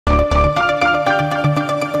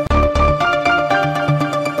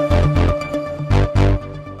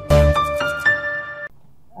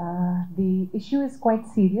Issue is quite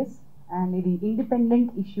serious and ఇది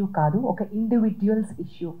independent issue కాదు, ఒక ఇండివిజువల్స్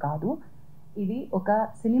ఇష్యూ కాదు. ఇది ఒక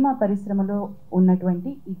సినిమా పరిశ్రమలో ఉన్నటువంటి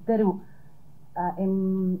ఇద్దరు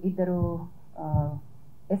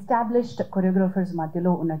ఎస్టాబ్లిష్డ్ కొరియోగ్రాఫర్స్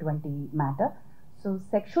మధ్యలో ఉన్నటువంటి matter. So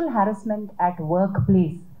sexual harassment at work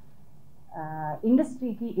place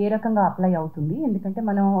ఇండస్ట్రీకి ఏ రకంగా అప్లై అవుతుంది, ఎందుకంటే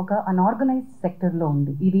మనం ఒక అన్ఆర్గనైజ్డ్ సెక్టర్లో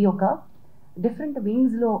ఉంది, ఇది ఒక డిఫరెంట్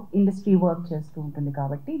వింగ్స్లో ఇండస్ట్రీ వర్క్ చేస్తూ ఉంటుంది.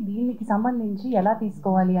 కాబట్టి దీనికి సంబంధించి ఎలా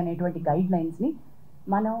తీసుకోవాలి అనేటువంటి గైడ్ లైన్స్ని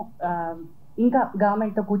మనం ఇంకా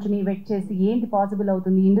గవర్నమెంట్తో కూర్చుని వెయిట్ చేసి ఏంటి పాసిబుల్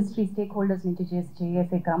అవుతుంది, ఇండస్ట్రీ స్టేక్ హోల్డర్స్ నుంచి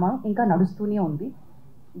చేసే క్రమం ఇంకా నడుస్తూనే ఉంది.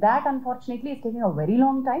 That unfortunately is taking a very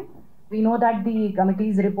long time. We know that the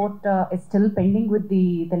committees report is still pending with the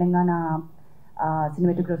Telangana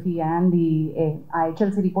cinematography and the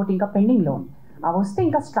HLC report ఇంకా పెండింగ్లో ఉంది. అవి వస్తే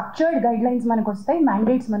ఇంకా స్ట్రక్చర్డ్ గైడ్ లైన్స్ మనకు వస్తాయి,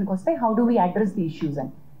 మ్యాండేట్స్ మనకు వస్తాయి, how do we address the issues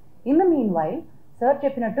అని. In the mean while sir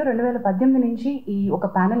చెప్పినట్టు 2018 నుంచి ఈ ఒక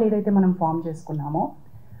ప్యానెల్ ఏదైతే మనం ఫామ్ చేసుకున్నామో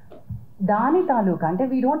దాని తాలూకా అంటే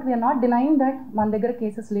వీఆర్ నాట్ డినైయింగ్ దట్ మన దగ్గర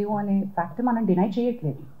కేసెస్ లేవు అనే ఫ్యాక్ట్ మనం డినై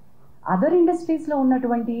చేయట్లేదు. అదర్ ఇండస్ట్రీస్లో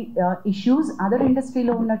ఉన్నటువంటి ఇష్యూస్, అదర్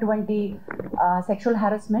ఇండస్ట్రీలో ఉన్నటువంటి సెక్షువల్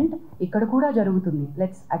హ్యారస్మెంట్ ఇక్కడ కూడా జరుగుతుంది,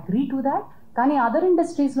 లెట్స్ అగ్రీ టు దాట్. కానీ అదర్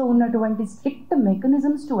ఇండస్ట్రీస్లో ఉన్నటువంటి strict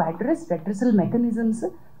mechanisms to address రెట్రిసల్ mechanisms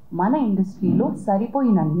మన ఇండస్ట్రీలో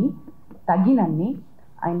సరిపోయినన్ని తగినన్ని,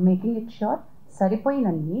 ఐఎమ్ మేకింగ్ ఇట్ షూర్,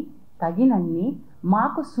 సరిపోయినన్ని తగినన్ని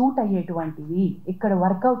మాకు సూట్ అయ్యేటువంటివి ఇక్కడ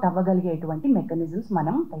వర్కౌట్ అవ్వగలిగేటువంటి మెకానిజమ్స్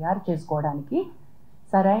మనం తయారు చేసుకోవడానికి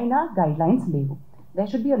సరైన గైడ్లైన్స్ లేవు. There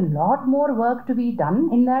should be a lot more work to be done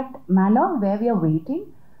in that manner where we are waiting.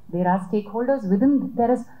 There are stakeholders within,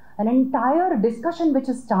 there is an entire discussion which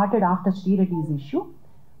has started after Sri Reddy's issue.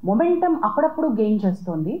 Momentum అప్పుడప్పుడు gain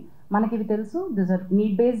చేస్తుంది. మనకి ఇవి తెలుసు, this are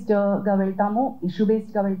need బేస్డ్గా వెళ్తాము, issue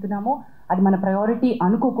బేస్డ్గా వెళ్తున్నాము, అది మన priority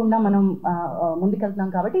అనుకోకుండా మనం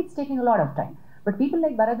ముందుకెళ్తున్నాం కాబట్టి it's taking a lot of time. But people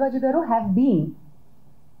like Bharadwaj గారు have been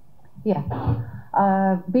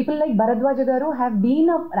people like Bharadwaj garu have been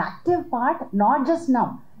an active part, not just now.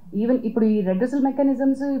 Even ఇప్పుడు ఈ రెడ్రెసల్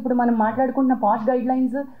మెకానిజమ్స్ ఇప్పుడు మనం మాట్లాడుకుంటున్న పాష్ గైడ్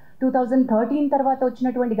లైన్స్ 2013 తర్వాత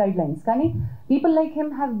వచ్చినటువంటి గైడ్ లైన్స్, కానీ people like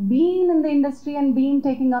him have been in the industry and been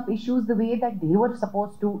taking up issues the way that they were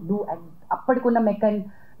suppose to do. అప్పటికున్న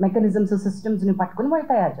mechanisms సిస్టమ్స్ని పట్టుకుని వాళ్ళు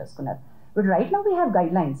తయారు చేసుకున్నారు. But right now we have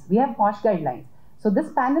guide lines, we have POSH guide lines. So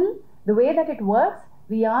this panel, the way that it works,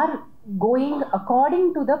 we are going according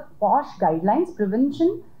to the POSH guidelines, prevention,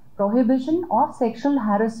 prohibition of sexual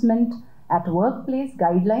harassment at workplace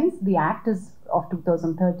guidelines. The act is of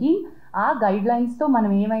 2013. ఆ guidelines తో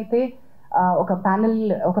మనం ఏమైతే ఒక panel,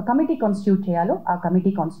 ఒక committee constitute చేయాలో ఆ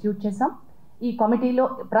committee constitute చేసాం. ఈ కమిటీలో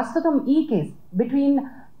ప్రస్తుతం ఈ కేస్ బిట్వీన్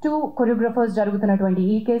 2 కొరియోగ్రాఫర్స్ జరుగుతున్నటువంటి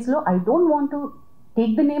ఈ కేసులో I don't want to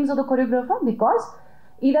take the names of the choreographer because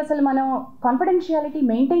ఇది అసలు మనం కాన్ఫిడెన్షియాలిటీ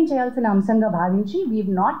మెయింటైన్ చేయాల్సిన అంశంగా భావించి we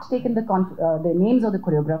have not taken the names of the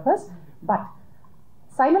choreographers. But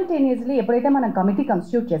simultaneously ఎప్పుడైతే మనం కమిటీ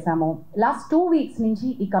కాన్స్టిట్యూట్ చేశామో లాస్ట్ 2 weeks నుంచి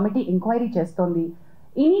ఈ కమిటీ ఎంక్వైరీ చేస్తోంది.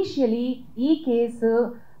 ఇనీషియలీ ఈ కేసు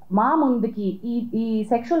మా ముందుకి ఈ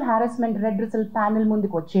సెక్షువల్ హ్యారస్మెంట్ రెడ్రెసల్ ప్యానెల్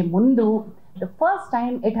ముందుకు వచ్చే ముందు the first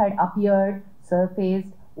time it had appeared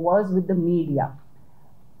surfaced was with the media.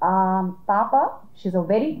 పాప, she a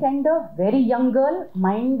very tender, very young girl.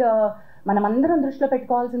 Mind మనమందరం దృష్టిలో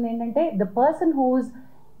పెట్టుకోవాల్సింది ఏంటంటే the person who's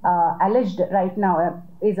alleged right now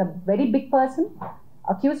is a very big person.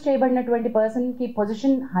 Accuse చేయబడినటువంటి పర్సన్కి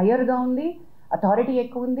position హయ్యర్గా ఉంది, authority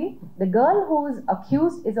ఎక్కువ ఉంది. The girl who's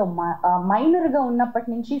accuse is మైనర్గా ఉన్నప్పటి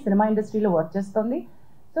నుంచి సినిమా ఇండస్ట్రీలో వర్క్ చేస్తుంది.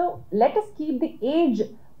 So let us keep the age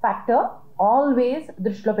factor always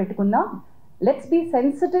దృష్టిలో పెట్టుకుందాం. Let's be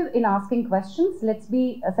sensitive in asking questions, let's be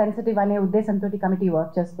sensitive అనే ఉద్దేశంతో కమిటీ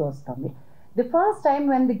వర్క్ చేస్తూ వస్తుంది. ది ఫస్ట్ టైం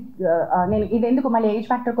వెన్ నేను ఇది ఎందుకు మళ్ళీ ఏజ్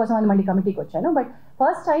ఫ్యాక్టర్ కోసం అని మళ్ళీ కమిటీకి వచ్చాను, బట్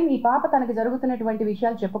ఫస్ట్ టైం ఈ పాప తనకు జరుగుతున్నటువంటి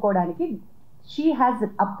విషయాలు చెప్పుకోవడానికి she has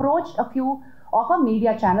approached a few of our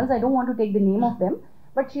media channels. I don't want to take the name of them,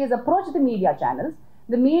 but she has approached the media channels.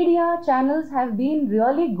 The media channels have been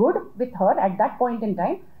really good with her at that point in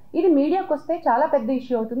time. ఇది మీడియాకి వస్తే చాలా పెద్ద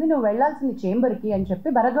issue అవుతుంది, నువ్వు వెళ్లాల్సింది చేంబర్కి అని చెప్పి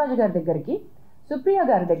భరద్వాజ్ గారి దగ్గరికి, సుప్రియ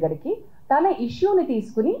గారి దగ్గరికి తన ఇష్యూని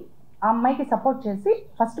తీసుకుని ఆ అమ్మాయికి సపోర్ట్ చేసి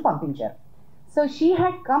ఫస్ట్ పంపించారు. So she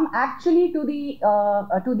had come actually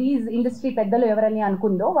to these industry పెద్దలు ఎవరని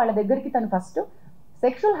అనుకుందో వాళ్ళ దగ్గరికి తను ఫస్ట్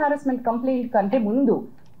సెక్షువల్ హారాస్మెంట్ కంప్లైంట్ కంటే ముందు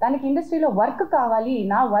తనకి ఇండస్ట్రీలో వర్క్ కావాలి,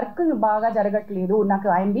 నా వర్క్ బాగా జరగట్లేదు, నాకు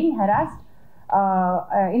I'm being harassed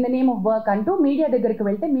in the name of work అంటూ మీడియా దగ్గరికి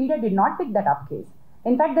వెళ్తే media did not pick that up case.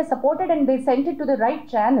 In fact they supported and they cent it to the right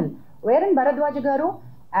channel వేరన్ Bharadwaj గారు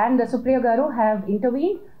అండ్ సుప్రియ గారు హ్యావ్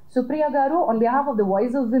ఇంటర్వీన్. సుప్రియ గారు on behalf of the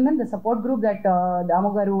Voice of Women, the support group that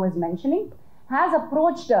Damu garu was mentioning, has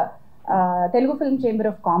approached Telugu Film Chamber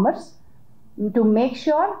of Commerce to make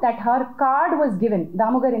sure that her card was given.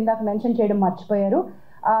 Damu garu indaka mention cheyadam marchipoyaru.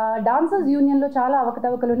 Dancers union lo chaala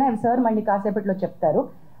avakatavakalu unnai, sir mandi kaasepatlo cheptaru.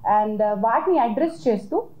 And వాటిని address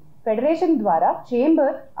చేస్తూ federation ద్వారా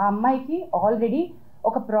chamber ఆ అమ్మాయికి already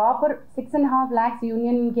ఒక proper 6.5 lakhs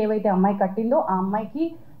యూనియన్కి ఏవైతే అమ్మాయి కట్టిందో ఆ అమ్మాయికి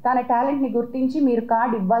తన టాలెంట్ని గుర్తించి మీరు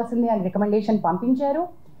కార్డ్ ఇవ్వాల్సిందే అని రికమెండేషన్ పంపించారు.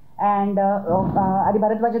 అండ్ అది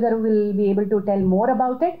భరద్వాజ గారు will be able to tell more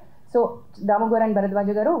about it. So దాము గారు అండ్ భరద్వాజ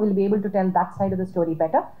గారు will be able to tell that side of the story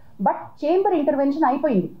better. But chamber intervention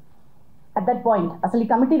అయిపోయింది అట్ దట్ పాయింట్. అసలు ఈ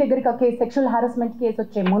కమిటీ దగ్గరికి సెక్షువల్ హారాస్మెంట్ కేసు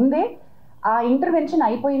వచ్చే ముందే ఆ intervention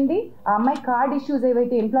అయిపోయింది. ఆ అమ్మాయి కార్డ్ ఇష్యూస్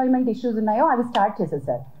ఏవైతే ఎంప్లాయ్మెంట్ ఇష్యూస్ ఉన్నాయో అవి స్టార్ట్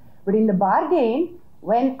చేసేసారు. But in the bargain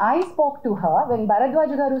when I spoke to her, when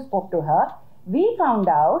Bharadwaj garu spoke to her, we found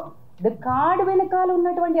out the card venakal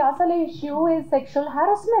unnatuvanti asale issue is sexual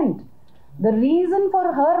harassment. The reason for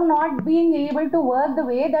her not being able to work the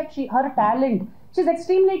way that her talent, she's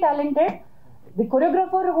extremely talented. The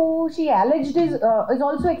choreographer who she alleged is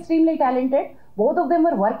also extremely talented. Both of them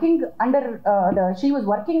were working under she was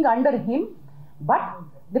working under him, but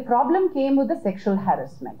the problem came with the sexual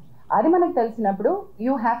harassment. అది మనకు తెలిసినప్పుడు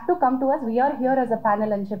you have to come to us, we are here as a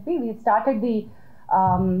panel అని చెప్పి we started the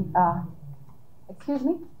excuse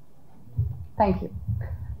me thank you.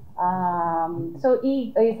 So ఈ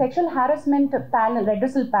sexual harassment panel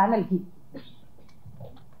redressal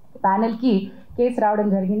ప్యానెల్కి case రావడం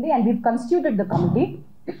జరిగింది. And we constituted the committee.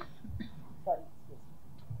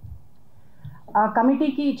 ఆ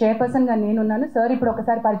కమిటీకి చైర్పర్సన్గా నేనున్నాను. సార్ ఇప్పుడు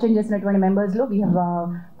ఒకసారి పరిచయం చేసినటువంటి మెంబర్స్లో we have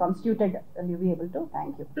constituted, you be able to,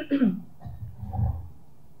 thank you.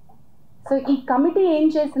 So ఈ కమిటీ ఏం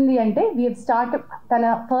చేసింది అంటే వీ హ్యావ్ స్టార్ట్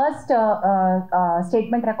తన ఫస్ట్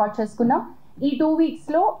స్టేట్మెంట్ రికార్డ్ చేసుకున్నాం. ఈ 2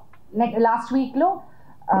 weeksలో లాస్ట్ వీక్లో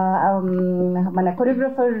మన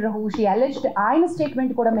కొరియోగ్రఫర్ హూ షీ అలెజ్డ్ ఆయన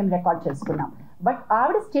స్టేట్మెంట్ కూడా మేము రికార్డ్ చేసుకున్నాం. బట్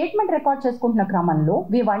ఆవిడ స్టేట్మెంట్ రికార్డ్ చేసుకుంటున్న క్రమంలో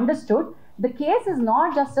we have understood the case is not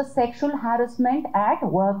just a sexual harassment at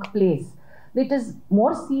workplace. It is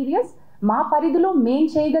more serious. మా పరిధిలో మేం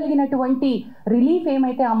చేయగలిగినటువంటి రిలీఫ్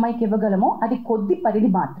ఏమైతే అమ్మాయికి ఇవ్వగలమో అది కొద్ది పరిధి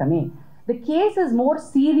మాత్రమే. The case is more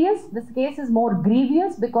serious. This case is more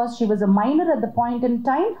grievous because she was a minor at the point in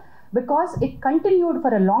time, because it continued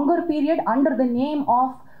for a longer period under the name of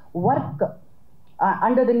work,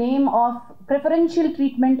 under the name of preferential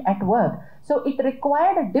treatment at work. So it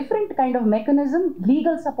required a different kind of mechanism,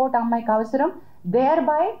 legal support ammaiki avasaram.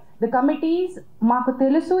 Thereby the committees maaku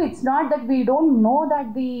telusu, it's not that we don't know that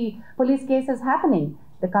the police case is happening.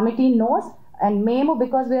 The committee knows, and memo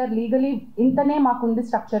because we are legally intane maaku undi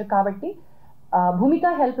structure kabatti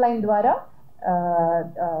Bhumika helpline dwara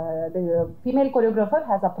the female choreographer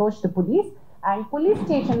has approached the police, and police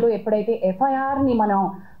station lo eppudaithe FIR ni manam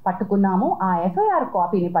పట్టుకున్నాము ఆ FIR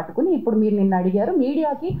కాపీని పట్టుకుని ఇప్పుడు మీరు నిన్న అడిగారు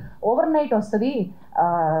మీడియాకి over night వస్తుంది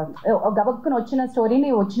గబక్కున వచ్చిన స్టోరీని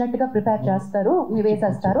వచ్చినట్టుగా ప్రిపేర్ చేస్తారు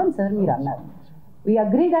వేసేస్తారు అని సార్ మీరు అన్నారు. We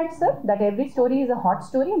agree that sir that every story is a hot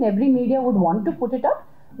story and every media would want to put it up.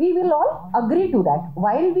 We will all agree to that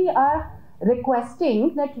while we are requesting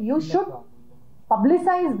that you should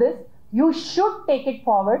publicize this, you should take it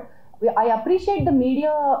forward. I appreciate the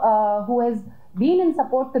media who has been in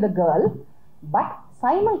support to the girl, but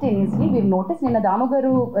simultaneously we've noticed నిన్న దాము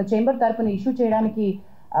గారు chamber తరపున issue చేయడానికి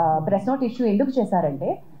press note issue ఎందుకు చేశారంటే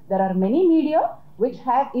there are many media which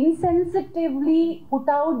have insensitively put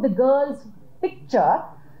out the girl's picture.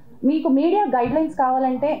 మీకు media guide lines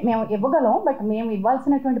కావాలంటే మేము ఇవ్వగలం, బట్ మేము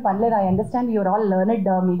ఇవ్వాల్సినటువంటి పని లేదు. I understand you're all learned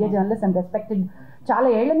media journalist and respected, చాలా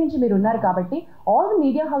ఏళ్ల నుంచి మీరు ఉన్నారు కాబట్టి all the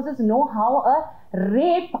media houses know how a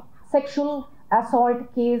rape sexual assault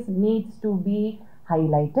case needs to be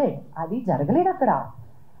highlighted. అది జరగలేదు అక్కడ.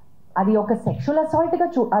 అది ఒక సెక్షువల్ అసాల్ట్గా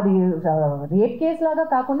అది రేప్ కేసు లాగా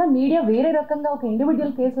కాకుండా మీడియా వేరే రకంగా ఒక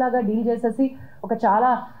ఇండివిజువల్ కేసు లాగా డీల్ చేసేసి ఒక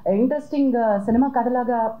చాలా ఇంట్రెస్టింగ్ సినిమా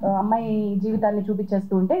కథలాగా అమ్మాయి జీవితాన్ని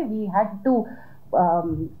చూపించేస్తూ ఉంటే we had to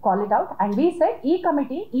call it out. And we said ఈ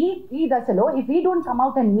కమిటీ ఈ దశలో if we don't come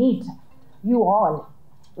out and meet you all,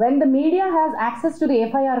 when the media has access to the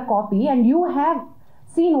FIR copy and you have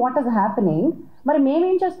seen what is happening, మరి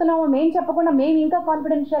మేమేం చేస్తున్నామో మేము చెప్పకుండా మేము ఇంకా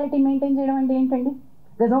కాన్ఫిడెన్షియాలిటీ మెయింటైన్ చేయడం అంటే ఏంటండి?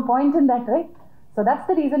 there's no point in that, right? So that's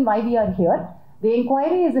the reason why we are here. The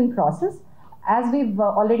inquiry is in process. As we've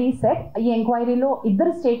already said, ఈ ఎంక్వైరీలో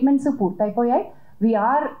ఇద్దరు statements పూర్తయిపోయాయి. we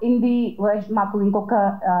are in the మాకు ఇంకొక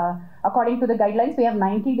according to the guidelines we have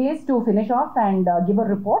 90 days to finish off and give a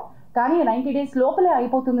report. కానీ 90 days లోపలే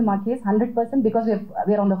అయిపోతుంది మా case 100%, because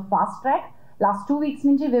we're on the fast track. Last 2 weeks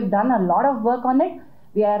నుంచి we've done a lot of work on it.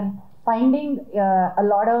 We are finding a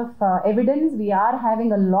lot of evidence. We are having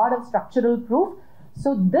a lot of structural proof. So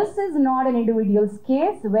this is not an individual's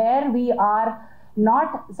case where we are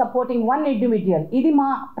not supporting one individual. ఇది మా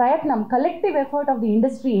ప్రయత్నం, collective effort of the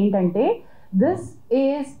industry ఏంటంటే this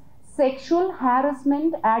is sexual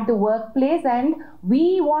harassment at the workplace and we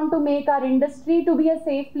want to make our industry to be a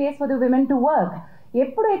safe place for the women to work.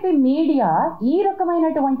 ఎప్పుడైతే media ఈ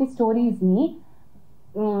రకమైనటువంటి స్టోరీస్ని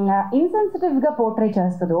ఇన్సెన్సిటివ్గా portray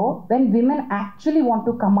చేస్తుందో, when women actually want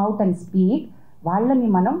to come out and speak, వాళ్ళని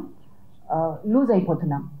మనం loose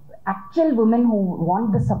అయిపోతున్నాం. Actual women who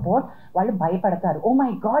want the support వాళ్ళు భయపడతారు, oh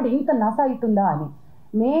my God ఇంత నస అవుతుందా అని.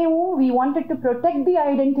 మేము we wanted to protect the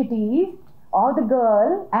identities or the girl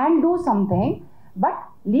and do something, but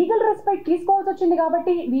legal respect తీసుకోవాల్సి వచ్చింది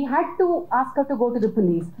కాబట్టి we had to ask her to go to the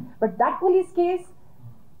police. But that police case,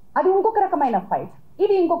 అది ఇంకొక రకమైన ఫైట్,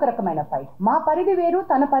 ఇది ఇంకొక రకమైన ఫైట్. మా పరిధి వేరు,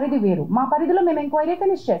 తన పరిధి వేరు. మా పరిధిలో మేము ఎంక్వైరీ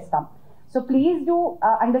ఫినిష్ చేస్తాం. So please do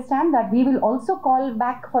understand that we will also call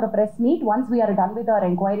back for a press meet once we are done with our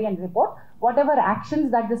inquiry and report. Whatever actions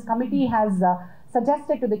that this committee has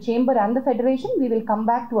suggested to the chamber and the federation, we will come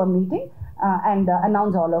back to a meeting and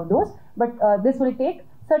announce all of those. But this will take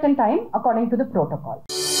certain time according to the protocol.